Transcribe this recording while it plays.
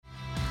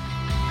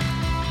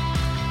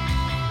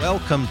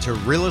Welcome to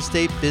Real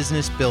Estate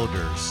Business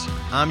Builders.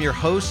 I'm your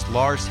host,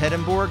 Lars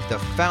Hedenborg, the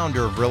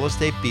founder of Real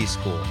Estate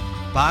B-School.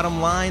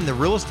 Bottom line, the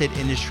real estate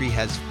industry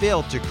has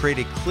failed to create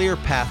a clear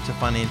path to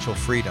financial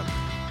freedom.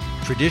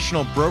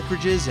 Traditional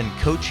brokerages and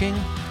coaching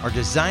are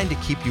designed to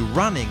keep you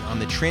running on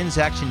the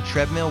transaction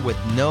treadmill with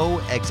no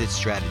exit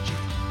strategy.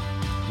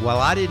 While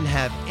I didn't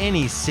have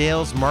any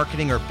sales,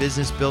 marketing, or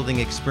business building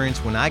experience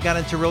when I got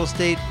into real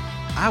estate,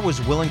 I was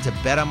willing to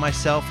bet on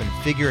myself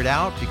and figure it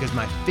out because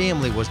my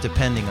family was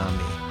depending on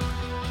me.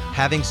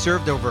 Having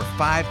served over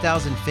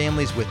 5,000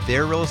 families with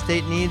their real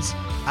estate needs,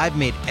 I've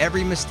made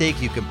every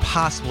mistake you can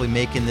possibly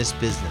make in this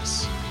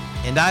business.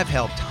 And I've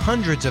helped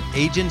hundreds of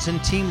agents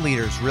and team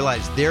leaders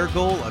realize their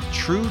goal of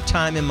true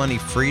time and money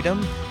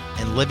freedom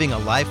and living a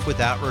life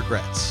without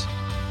regrets.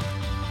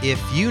 If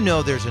you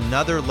know there's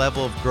another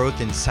level of growth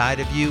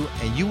inside of you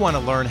and you want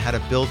to learn how to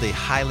build a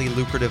highly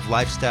lucrative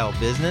lifestyle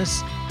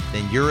business,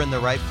 then you're in the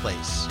right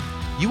place.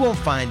 You won't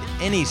find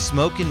any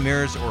smoke and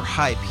mirrors or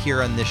hype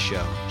here on this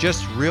show,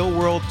 just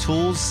real-world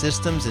tools,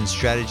 systems, and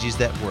strategies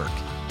that work.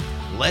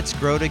 Let's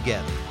grow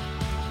together.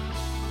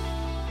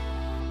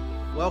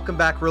 Welcome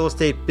back, real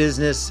estate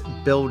business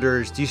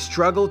builders. Do you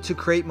struggle to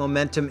create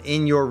momentum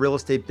in your real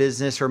estate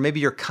business, or maybe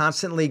you're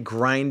constantly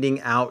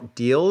grinding out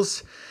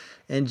deals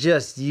and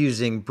just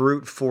using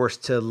brute force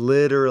to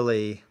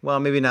literally, well,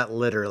 maybe not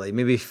literally,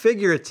 maybe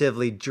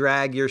figuratively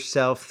drag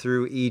yourself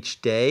through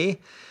each day?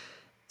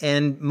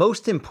 And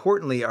most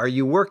importantly, are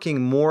you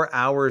working more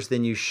hours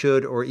than you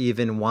should or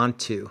even want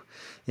to?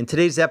 In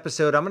today's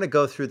episode, I'm going to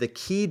go through the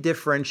key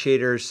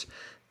differentiators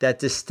that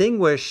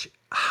distinguish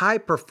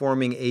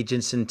high-performing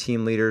agents and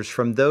team leaders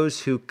from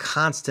those who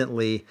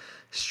constantly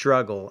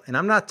struggle. And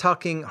I'm not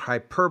talking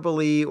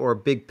hyperbole or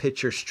big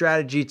picture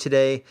strategy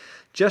today,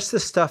 just the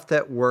stuff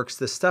that works,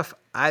 the stuff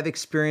I've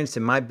experienced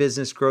in my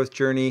business growth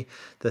journey,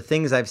 the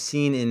things I've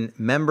seen in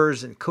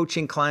members and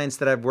coaching clients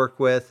that I've worked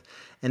with,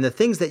 and the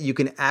things that you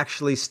can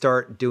actually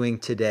start doing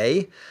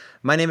today.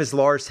 My name is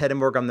Lars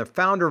Hedenborg. I'm the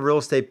founder of Real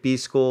Estate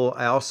B-School.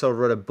 I also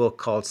wrote a book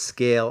called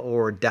Scale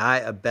or Die,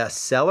 a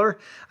bestseller.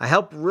 I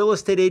help real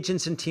estate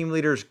agents and team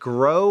leaders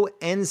grow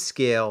and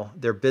scale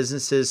their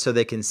businesses so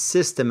they can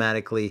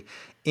systematically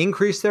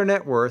increase their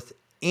net worth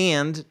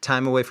and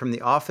time away from the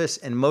office,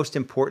 and most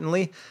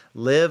importantly,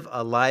 live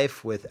a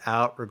life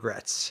without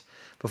regrets.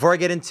 Before I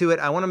get into it,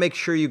 I want to make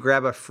sure you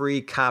grab a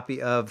free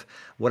copy of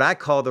what I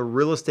call the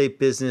Real Estate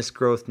Business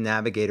Growth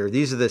Navigator.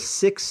 These are the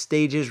 6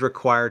 stages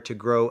required to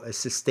grow a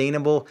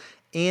sustainable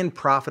and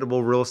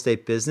profitable real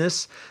estate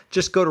business.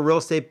 Just go to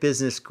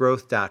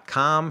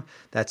realestatebusinessgrowth.com.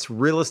 That's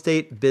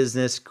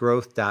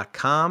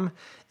realestatebusinessgrowth.com.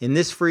 In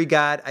this free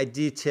guide, I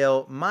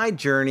detail my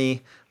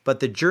journey, but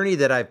the journey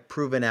that I've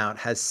proven out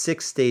has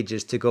 6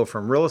 stages to go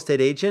from real estate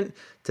agent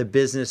to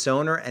business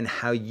owner and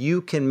how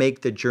you can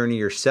make the journey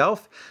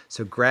yourself.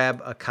 So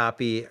grab a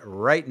copy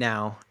right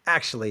now.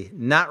 Actually,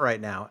 not right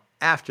now,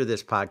 after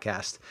this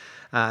podcast.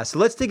 So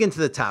let's dig into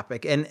the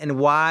topic and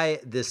why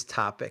this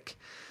topic.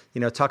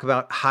 Talk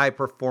about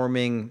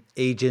high-performing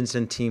agents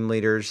and team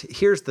leaders.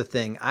 Here's the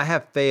thing. I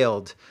have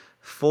failed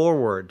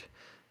forward,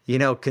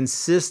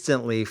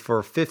 consistently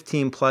for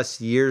 15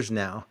 plus years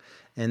now.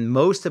 And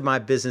most of my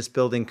business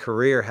building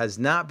career has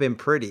not been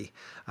pretty.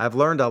 I've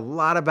learned a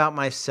lot about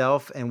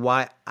myself and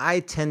why I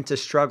tend to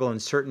struggle in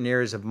certain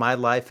areas of my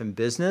life and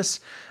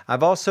business.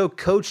 I've also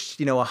coached,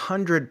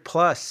 100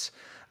 plus,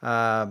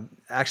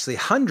 actually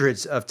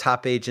hundreds of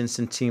top agents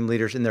and team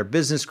leaders in their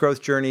business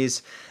growth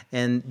journeys.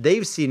 And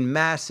they've seen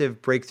massive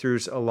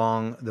breakthroughs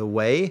along the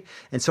way.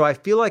 And so I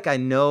feel like I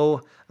know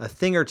a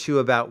thing or two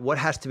about what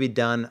has to be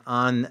done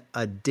on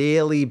a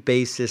daily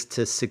basis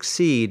to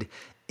succeed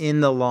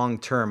in the long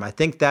term. I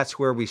think that's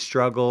where we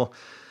struggle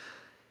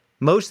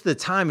most of the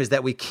time, is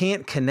that we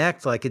can't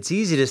connect. Like, it's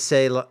easy to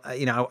say,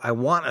 I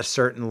want a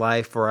certain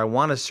life or I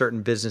want a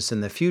certain business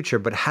in the future,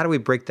 but how do we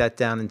break that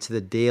down into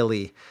the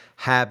daily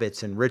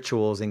habits and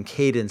rituals and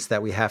cadence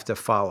that we have to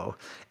follow?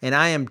 And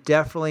I am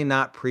definitely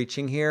not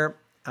preaching here.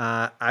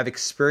 I've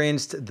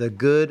experienced the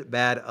good,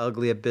 bad,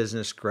 ugly of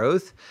business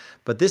growth,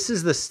 but this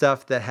is the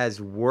stuff that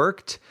has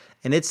worked.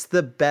 And it's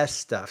the best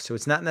stuff. So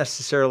it's not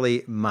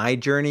necessarily my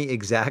journey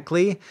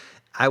exactly.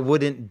 I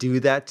wouldn't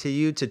do that to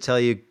you to tell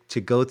you to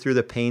go through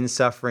the pain,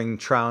 suffering,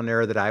 trial and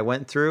error that I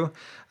went through.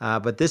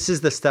 But this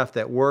is the stuff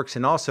that works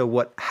and also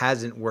what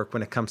hasn't worked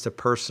when it comes to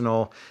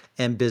personal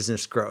and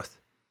business growth.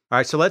 All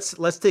right, so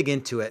let's dig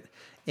into it.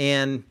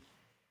 And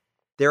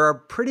there are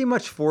pretty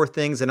much 4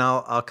 things, and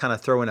I'll kind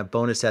of throw in a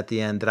bonus at the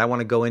end that I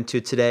want to go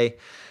into today,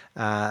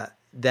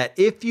 that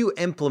if you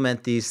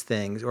implement these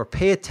things or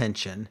pay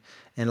attention,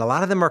 and a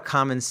lot of them are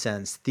common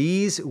sense,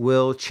 these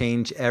will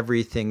change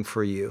everything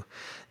for you.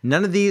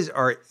 None of these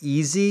are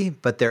easy,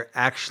 but they're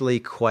actually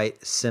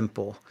quite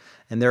simple.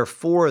 And there are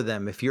 4 of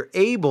them. If you're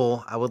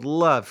able, I would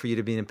love for you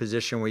to be in a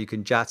position where you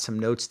can jot some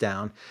notes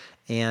down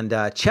and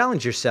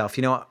challenge yourself.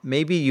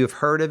 Maybe you've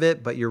heard of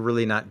it, but you're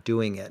really not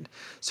doing it.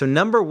 So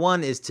number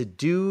 1 is to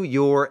do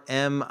your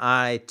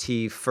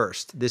MIT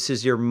first. This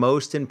is your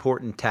most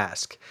important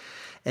task.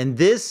 And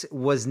this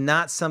was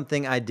not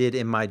something I did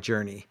in my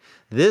journey.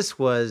 This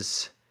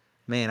was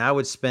man, I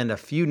would spend a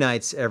few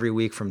nights every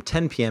week from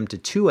 10 p.m. to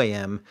 2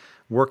 a.m.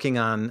 working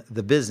on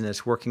the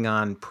business, working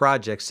on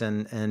projects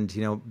and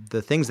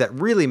the things that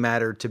really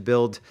mattered to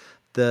build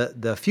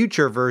the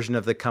future version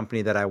of the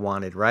company that I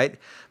wanted, right?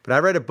 But I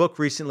read a book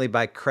recently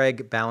by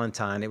Craig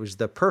Ballantyne. It was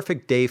the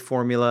Perfect Day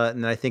Formula,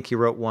 and I think he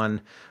wrote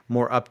one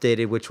more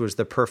updated, which was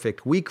the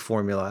Perfect Week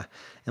Formula.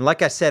 And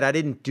like I said, I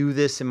didn't do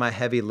this in my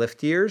heavy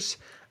lift years,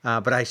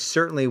 but I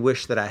certainly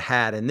wish that I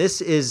had. And this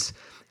is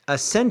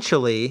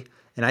essentially,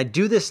 and I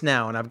do this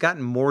now, and I've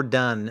gotten more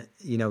done,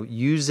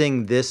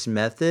 using this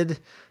method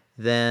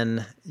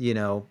than,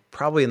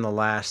 probably in the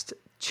last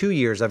 2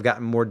 years. I've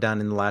gotten more done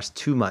in the last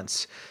 2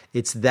 months.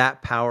 It's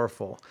that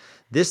powerful.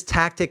 This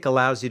tactic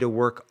allows you to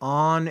work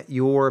on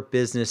your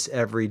business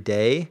every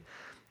day.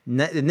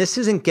 And this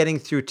isn't getting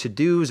through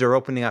to-dos or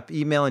opening up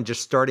email and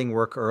just starting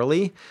work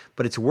early,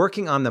 but it's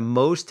working on the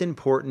most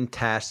important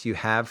tasks you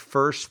have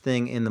first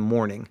thing in the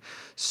morning.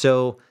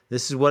 So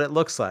this is what it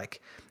looks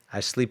like. I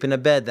sleep in a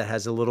bed that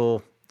has a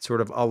little sort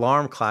of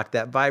alarm clock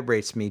that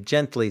vibrates me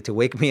gently to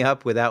wake me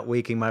up without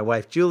waking my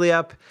wife Julie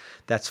up.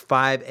 That's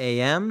 5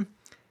 a.m.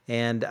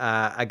 And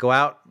I go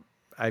out,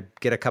 I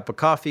get a cup of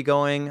coffee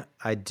going,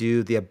 I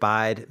do the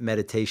Abide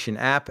meditation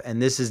app,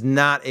 and this is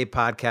not a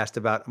podcast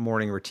about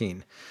morning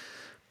routine.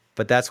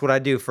 But that's what I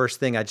do first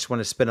thing. I just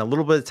want to spend a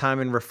little bit of time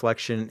in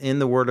reflection in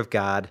the Word of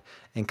God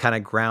and kind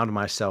of ground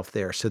myself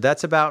there. So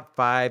that's about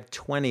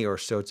 5:20 or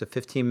so. It's a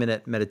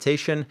 15-minute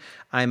meditation.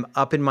 I'm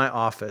up in my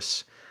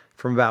office.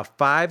 From about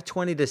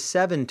 5:20 to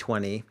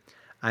 7:20,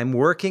 I'm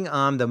working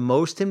on the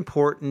most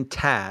important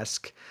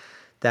task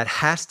that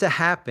has to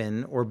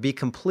happen or be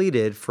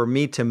completed for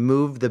me to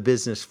move the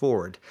business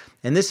forward.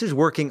 And this is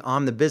working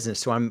on the business.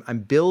 So I'm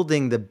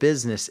building the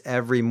business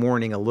every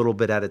morning a little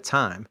bit at a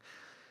time.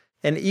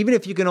 And even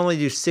if you can only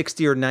do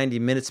 60 or 90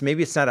 minutes,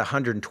 maybe it's not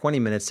 120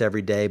 minutes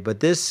every day, but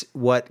this,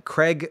 what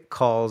Craig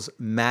calls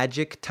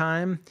magic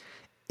time,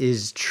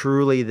 is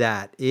truly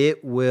that.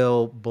 It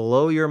will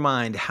blow your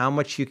mind how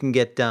much you can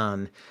get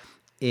done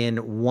in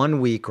 1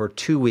 week or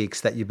 2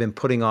 weeks that you've been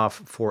putting off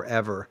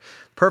forever.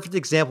 Perfect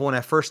example, when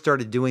I first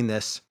started doing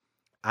this,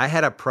 I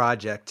had a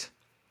project.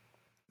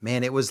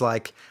 Man, it was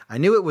like, I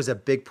knew it was a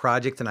big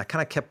project and I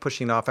kind of kept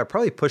pushing it off. I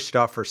probably pushed it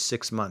off for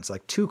 6 months,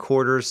 like 2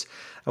 quarters.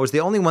 I was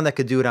the only one that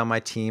could do it on my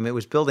team. It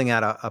was building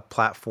out a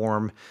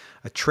platform,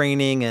 a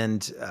training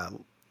and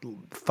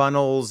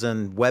funnels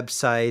and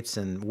websites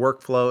and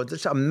workflow.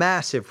 It's a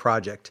massive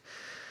project.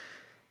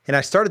 And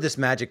I started this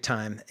magic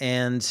time,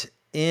 and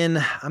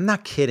I'm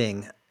not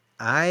kidding,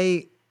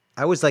 I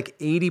was like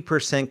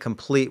 80%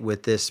 complete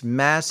with this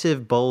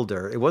massive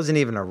boulder. It wasn't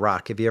even a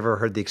rock. Have you ever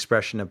heard the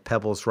expression of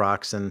pebbles,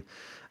 rocks, and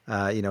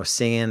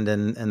sand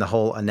and the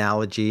whole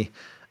analogy?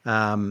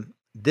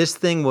 This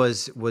thing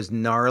was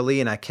gnarly,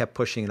 and I kept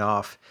pushing it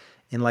off.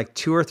 In like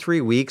 2 or 3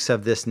 weeks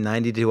of this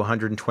 90 to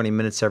 120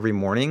 minutes every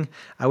morning,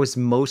 I was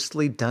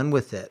mostly done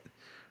with it,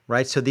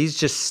 right? So these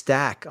just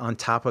stack on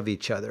top of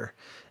each other.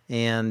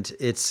 And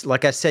it's,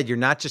 like I said, you're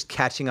not just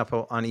catching up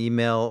on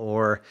email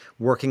or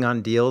working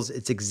on deals.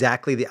 It's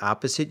exactly the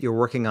opposite. You're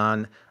working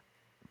on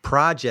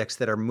projects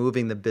that are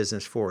moving the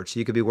business forward. So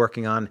you could be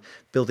working on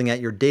building out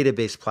your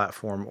database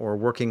platform, or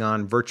working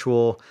on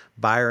virtual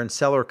buyer and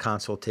seller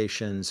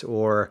consultations,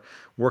 or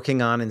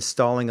working on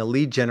installing a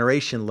lead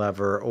generation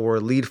lever or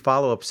lead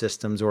follow-up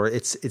systems, or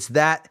it's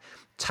that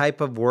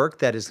type of work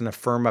that is going to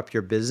firm up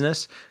your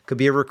business. Could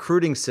be a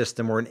recruiting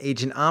system or an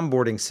agent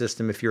onboarding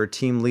system if you're a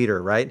team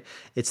leader, right?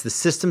 It's the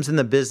systems in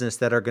the business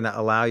that are going to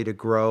allow you to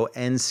grow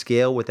and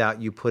scale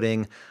without you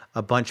putting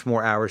a bunch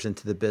more hours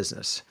into the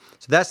business.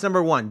 So that's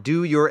number one,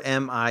 do your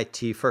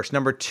MIT first.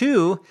 Number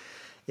two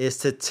is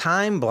to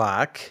time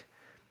block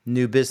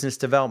new business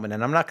development.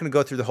 And I'm not going to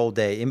go through the whole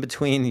day. In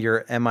between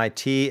your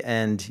MIT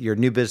and your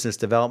new business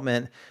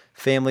development,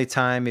 family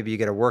time, maybe you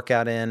get a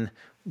workout in,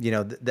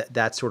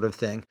 that sort of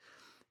thing.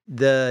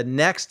 The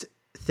next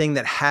thing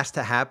that has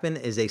to happen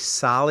is a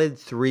solid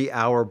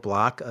 3-hour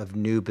block of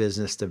new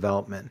business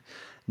development.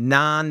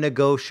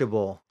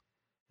 Non-negotiable,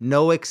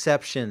 no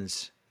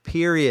exceptions,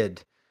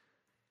 period.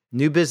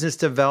 New business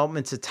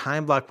development's a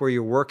time block where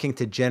you're working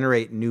to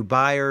generate new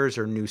buyers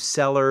or new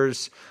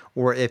sellers,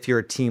 or if you're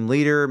a team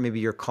leader, maybe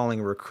you're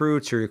calling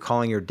recruits or you're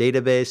calling your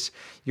database,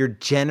 you're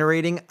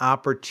generating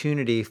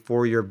opportunity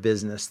for your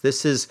business.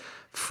 This is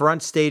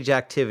front stage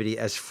activity.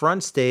 As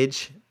front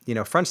stage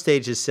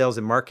is sales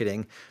and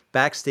marketing,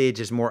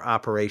 backstage is more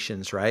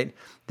operations, right?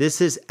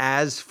 This is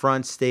as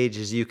front stage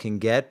as you can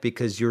get,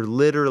 because you're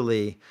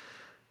literally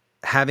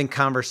having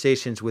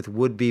conversations with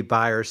would-be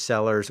buyers,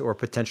 sellers, or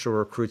potential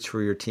recruits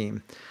for your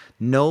team.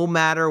 No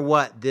matter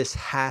what, this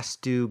has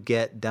to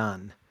get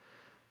done,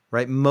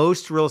 right?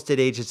 Most real estate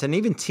agents and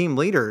even team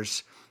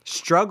leaders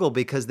struggle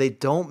because they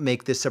don't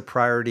make this a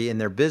priority in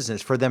their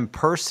business, for them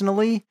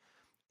personally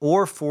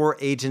or for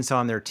agents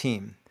on their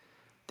team.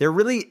 There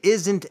really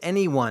isn't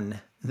anyone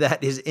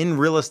that is in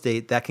real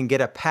estate that can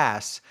get a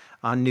pass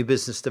on new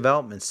business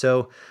development.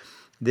 So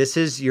this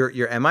is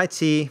your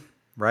MIT,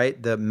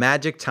 right? The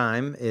magic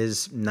time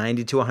is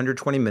 90 to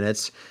 120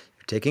 minutes.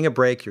 You're taking a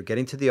break. You're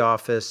getting to the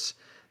office.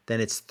 then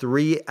it's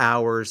 3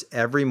 hours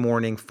every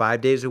morning,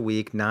 5 days a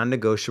week,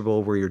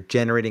 non-negotiable, where you're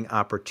generating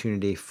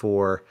opportunity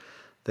for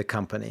the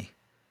company.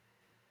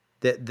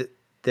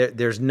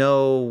 There's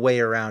no way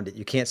around it.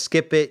 You can't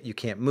skip it. You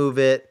can't move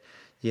it.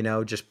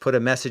 Just put a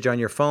message on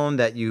your phone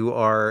that you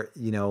are,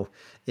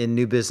 in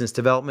new business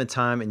development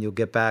time, and you'll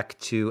get back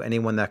to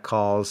anyone that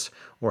calls,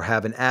 or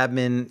have an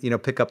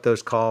admin, pick up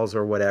those calls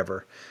or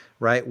whatever,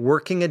 right?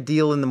 Working a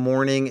deal in the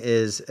morning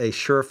is a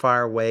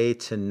surefire way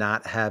to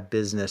not have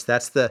business.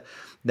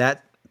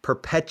 That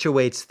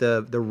perpetuates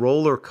the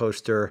roller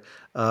coaster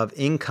of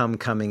income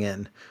coming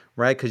in,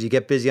 right? Because you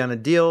get busy on a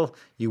deal,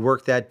 you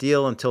work that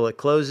deal until it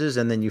closes,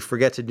 and then you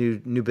forget to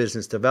do new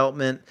business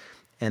development.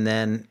 And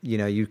then,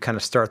 you kind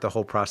of start the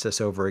whole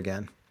process over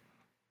again.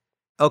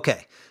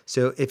 Okay,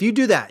 so if you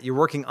do that, you're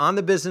working on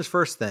the business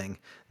first thing,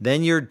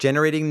 then you're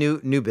generating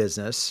new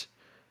business,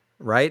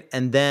 right?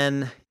 And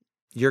then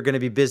you're going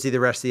to be busy the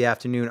rest of the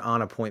afternoon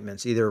on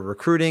appointments, either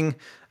recruiting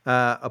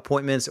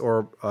appointments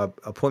or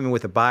appointment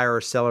with a buyer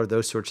or seller,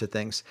 those sorts of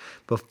things.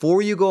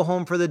 Before you go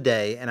home for the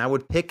day, and I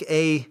would pick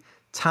a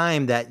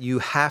time that you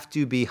have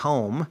to be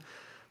home,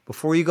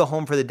 before you go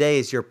home for the day,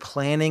 is you're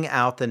planning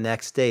out the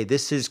next day.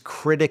 This is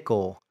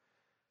critical,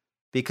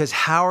 because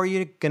how are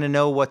you going to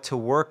know what to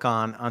work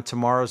on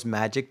tomorrow's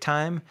magic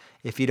time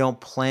if you don't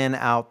plan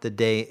out the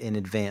day in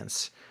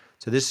advance?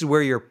 So this is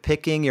where you're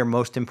picking your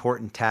most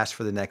important tasks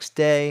for the next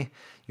day.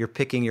 You're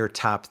picking your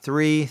top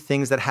 3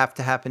 things that have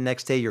to happen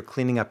next day. You're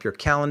cleaning up your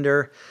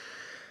calendar.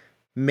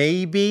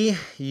 Maybe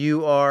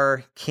you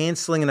are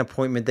canceling an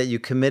appointment that you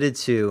committed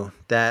to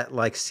that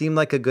seemed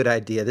like a good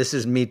idea. This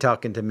is me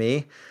talking to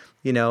me.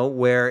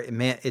 Where,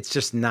 it's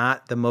just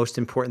not the most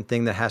important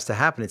thing that has to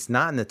happen. It's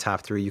not in the top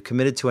 3. You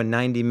committed to a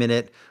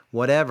 90-minute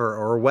whatever,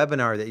 or a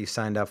webinar that you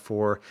signed up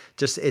for.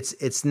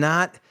 It's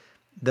not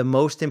the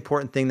most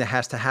important thing that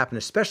has to happen,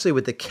 especially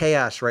with the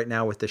chaos right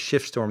now with the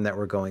shift storm that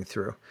we're going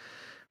through.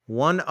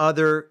 One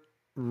other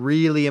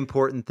really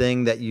important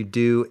thing that you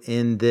do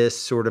in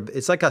this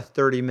it's like a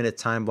 30-minute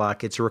time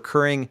block. It's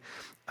recurring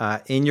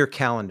in your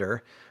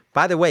calendar.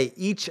 By the way,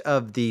 each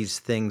of these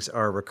things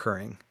are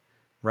recurring.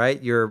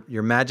 Right? Your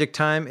magic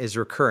time is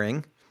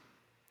recurring,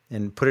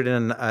 and put it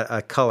in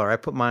a color. I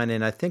put mine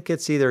in, I think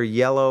it's either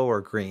yellow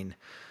or green.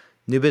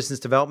 New business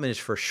development is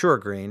for sure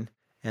green.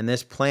 And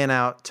this plan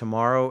out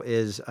tomorrow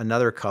is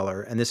another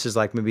color. And this is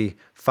maybe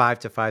 5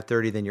 to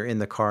 5:30, then you're in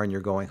the car and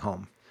you're going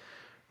home.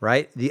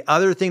 Right? The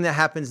other thing that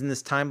happens in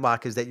this time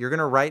block is that you're going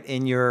to write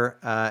in your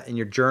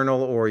journal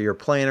or your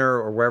planner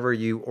or wherever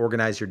you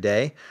organize your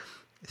day,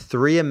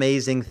 3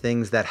 amazing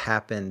things that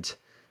happened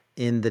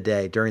in the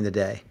day, during the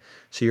day.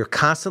 So you're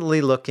constantly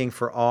looking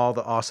for all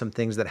the awesome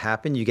things that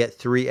happen. You get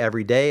 3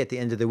 every day. At the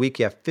end of the week,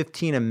 you have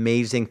 15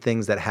 amazing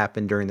things that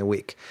happen during the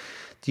week.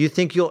 Do you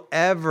think you'll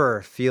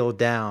ever feel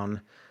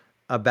down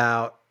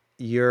about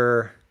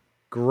your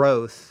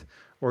growth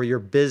or your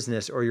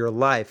business or your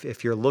life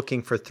if you're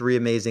looking for 3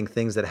 amazing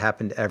things that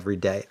happened every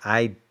day?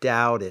 I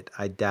doubt it.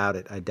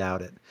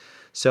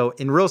 So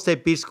in Real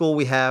Estate B-School,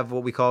 we have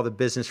what we call the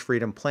Business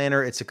Freedom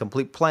Planner. It's a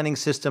complete planning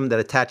system that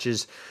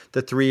attaches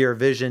the 3-year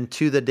vision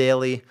to the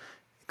daily.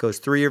 It goes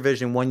 3-year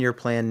vision, 1-year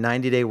plan,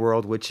 90-day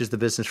world, which is the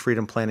Business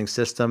Freedom Planning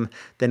system,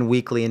 then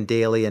weekly and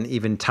daily, and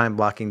even time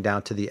blocking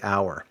down to the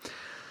hour.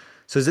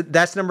 So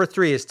that's number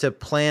 3, is to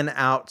plan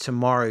out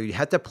tomorrow. You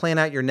have to plan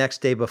out your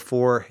next day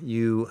before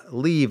you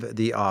leave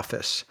the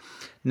office.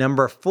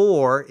 Number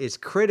 4 is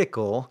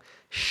critical.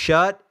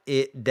 Shut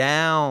it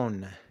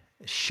down.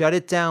 Shut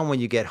it down when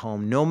you get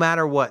home. No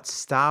matter what,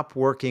 stop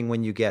working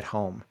when you get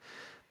home.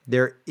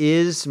 There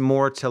is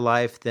more to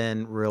life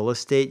than real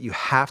estate. You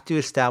have to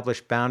establish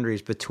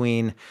boundaries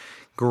between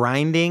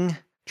grinding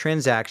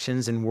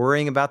transactions and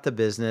worrying about the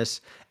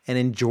business and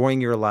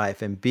enjoying your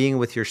life and being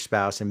with your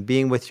spouse and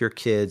being with your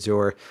kids.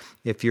 Or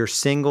if you're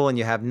single and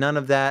you have none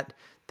of that,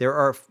 there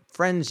are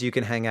friends you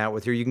can hang out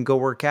with, or you can go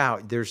work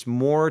out. There's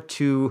more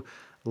to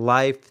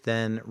life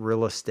than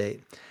real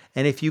estate.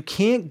 And if you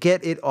can't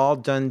get it all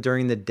done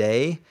during the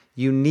day,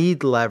 you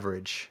need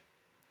leverage,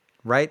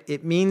 right?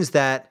 It means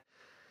that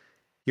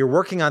you're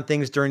working on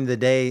things during the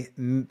day,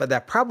 but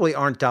that probably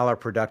aren't dollar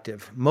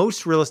productive.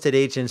 Most real estate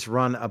agents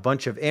run a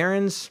bunch of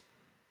errands,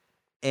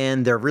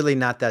 and they're really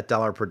not that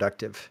dollar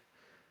productive.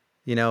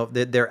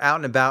 They're out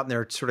and about and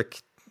they're sort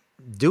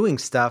of doing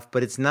stuff,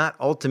 but it's not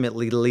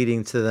ultimately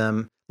leading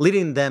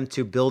them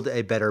to build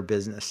a better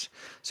business.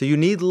 So you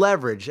need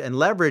leverage, and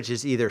leverage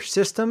is either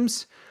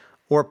systems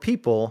or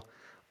people,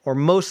 or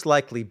most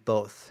likely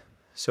both.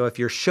 So if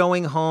you're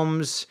showing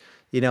homes,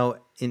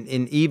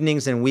 in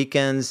evenings and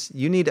weekends,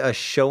 you need a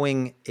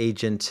showing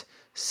agent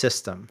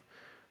system,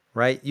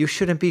 right? You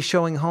shouldn't be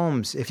showing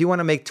homes. If you want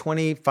to make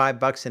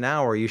 $25 an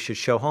hour, you should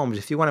show homes.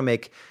 If you want to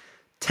make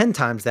 10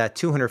 times that,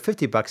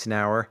 $250 an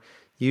hour,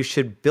 you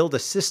should build a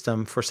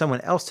system for someone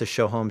else to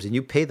show homes, and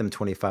you pay them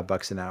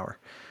 $25 an hour,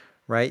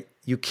 right?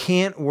 You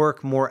can't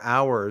work more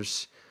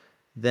hours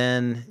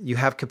than you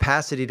have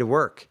capacity to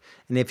work.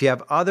 And if you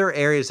have other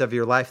areas of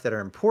your life that are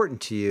important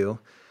to you,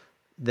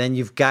 then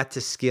you've got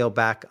to scale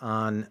back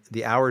on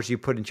the hours you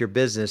put into your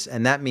business.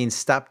 And that means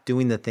stop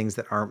doing the things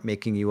that aren't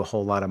making you a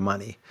whole lot of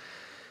money.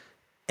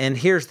 And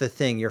here's the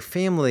thing, your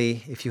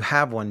family, if you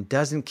have one,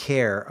 doesn't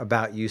care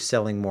about you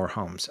selling more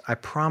homes. I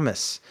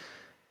promise.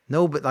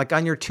 No, but like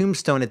on your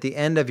tombstone at the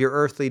end of your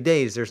earthly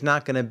days, there's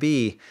not going to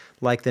be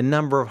like the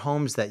number of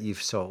homes that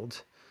you've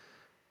sold,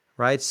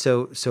 right?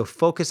 So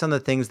focus on the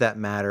things that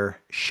matter.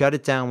 Shut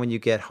it down when you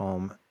get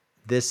home.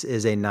 This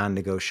is a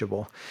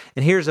non-negotiable.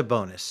 And here's a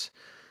bonus.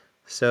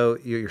 So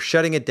you're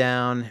shutting it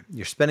down,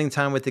 you're spending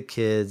time with the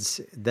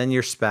kids, then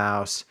your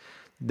spouse.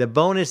 The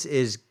bonus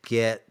is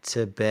get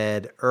to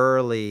bed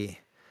early.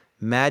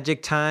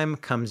 Magic time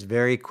comes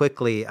very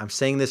quickly. I'm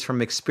saying this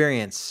from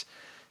experience.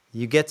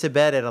 You get to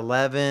bed at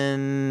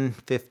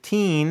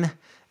 11:15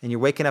 and you're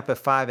waking up at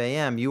 5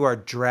 a.m., you are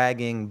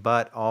dragging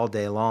butt all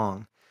day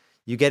long.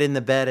 You get in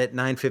the bed at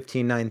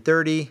 9:15,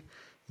 9:30,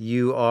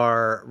 you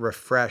are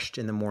refreshed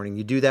in the morning.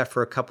 You do that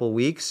for a couple of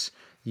weeks,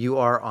 you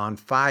are on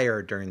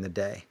fire during the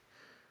day.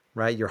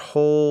 Right? Your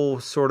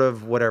whole sort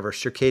of whatever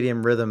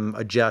circadian rhythm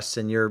adjusts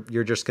and you're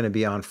just going to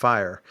be on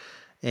fire.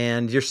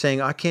 And you're saying,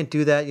 I can't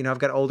do that. I've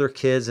got older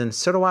kids, and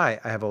so do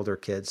I. I have older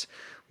kids.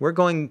 We're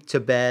going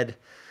to bed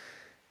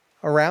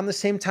around the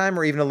same time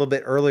or even a little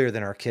bit earlier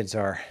than our kids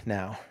are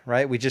now,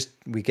 right? We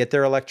get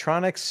their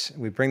electronics,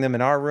 we bring them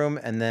in our room,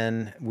 and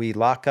then we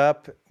lock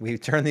up, we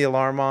turn the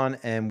alarm on,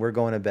 and we're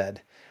going to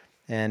bed.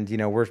 And,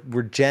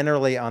 we're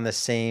generally on the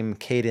same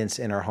cadence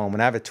in our home.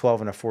 And I have a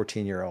 12 and a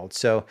 14-year-old.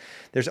 So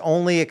there's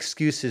only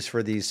excuses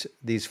for these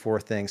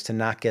four things to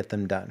not get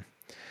them done.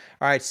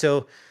 All right,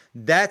 so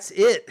that's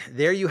it.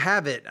 There you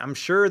have it. I'm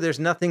sure there's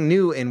nothing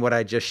new in what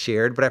I just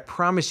shared, but I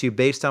promise you,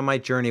 based on my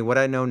journey, what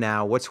I know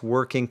now, what's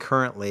working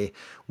currently,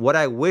 what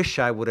I wish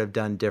I would have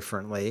done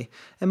differently.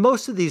 And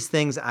most of these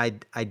things I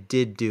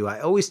did do.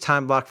 I always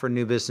time block for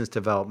new business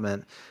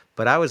development.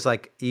 But I was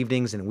like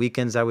evenings and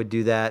weekends, I would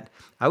do that.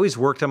 I always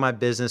worked on my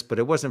business, but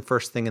it wasn't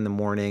first thing in the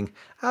morning.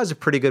 I was a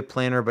pretty good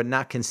planner, but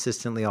not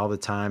consistently all the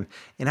time.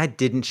 And I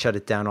didn't shut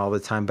it down all the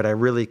time, but I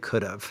really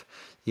could have,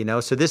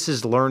 So this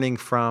is learning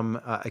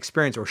from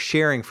experience or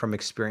sharing from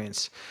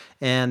experience.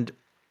 And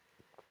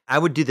I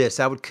would do this.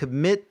 I would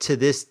commit to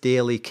this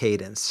daily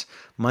cadence,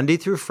 Monday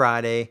through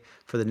Friday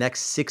for the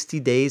next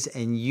 60 days,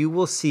 and you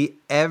will see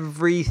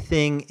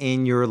everything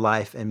in your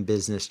life and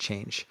business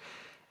change.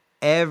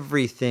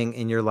 Everything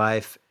in your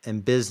life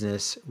and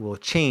business will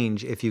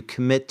change if you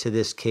commit to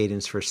this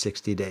cadence for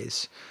 60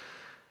 days.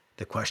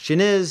 The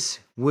question is,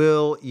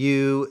 will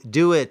you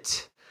do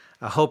it?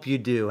 I hope you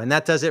do. And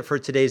that does it for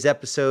today's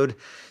episode.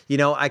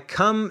 I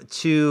come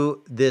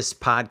to this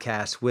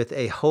podcast with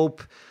a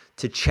hope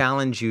to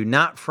challenge you,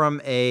 not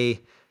from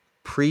a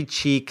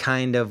preachy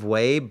kind of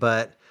way,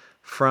 but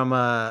from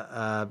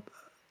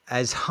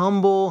as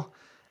humble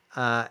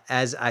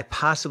as I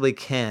possibly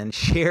can,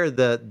 share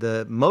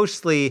the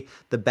mostly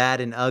the bad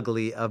and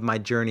ugly of my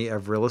journey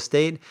of real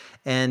estate,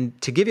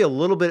 and to give you a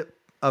little bit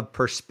of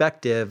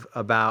perspective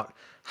about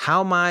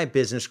how my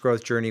business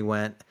growth journey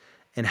went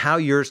and how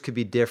yours could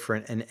be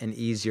different and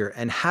easier,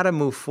 and how to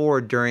move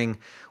forward during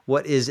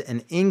what is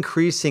an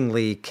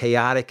increasingly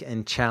chaotic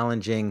and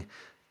challenging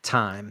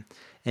time.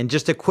 And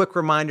just a quick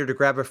reminder to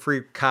grab a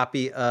free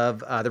copy of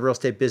the Real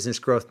Estate Business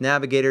Growth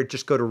Navigator.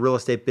 Just go to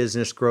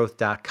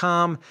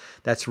realestatebusinessgrowth.com.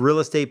 That's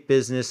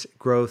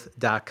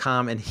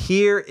realestatebusinessgrowth.com. And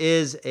here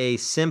is a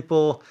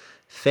simple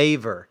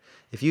favor.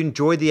 If you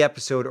enjoyed the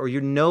episode, or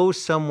you know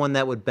someone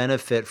that would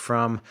benefit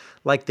from,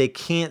 like, they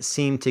can't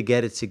seem to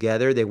get it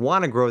together, they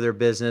want to grow their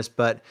business,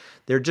 but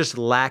they're just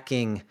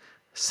lacking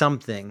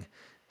something,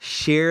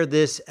 share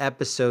this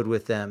episode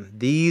with them.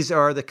 These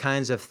are the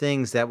kinds of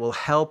things that will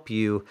help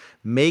you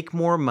make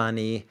more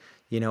money,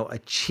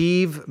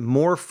 achieve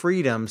more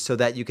freedom so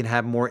that you can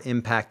have more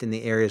impact in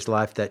the areas of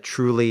life that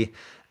truly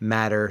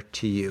matter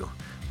to you.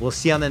 We'll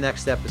see you on the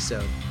next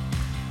episode.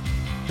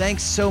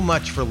 Thanks so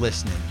much for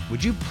listening.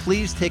 Would you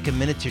please take a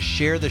minute to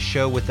share the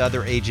show with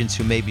other agents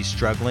who may be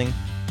struggling?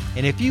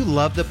 And if you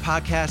love the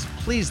podcast,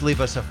 please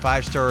leave us a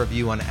 5-star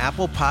review on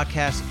Apple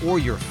Podcasts or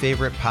your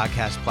favorite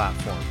podcast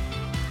platform.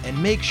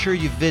 And make sure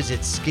you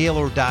visit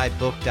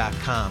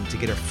scaleordieBook.com to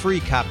get a free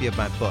copy of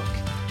my book.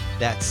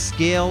 That's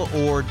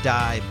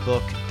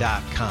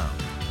scaleordieBook.com.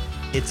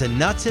 It's a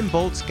nuts and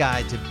bolts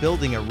guide to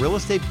building a real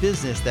estate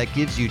business that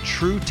gives you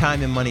true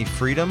time and money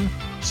freedom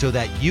so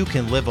that you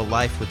can live a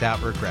life without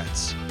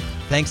regrets.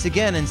 Thanks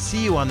again, and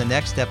see you on the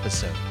next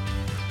episode.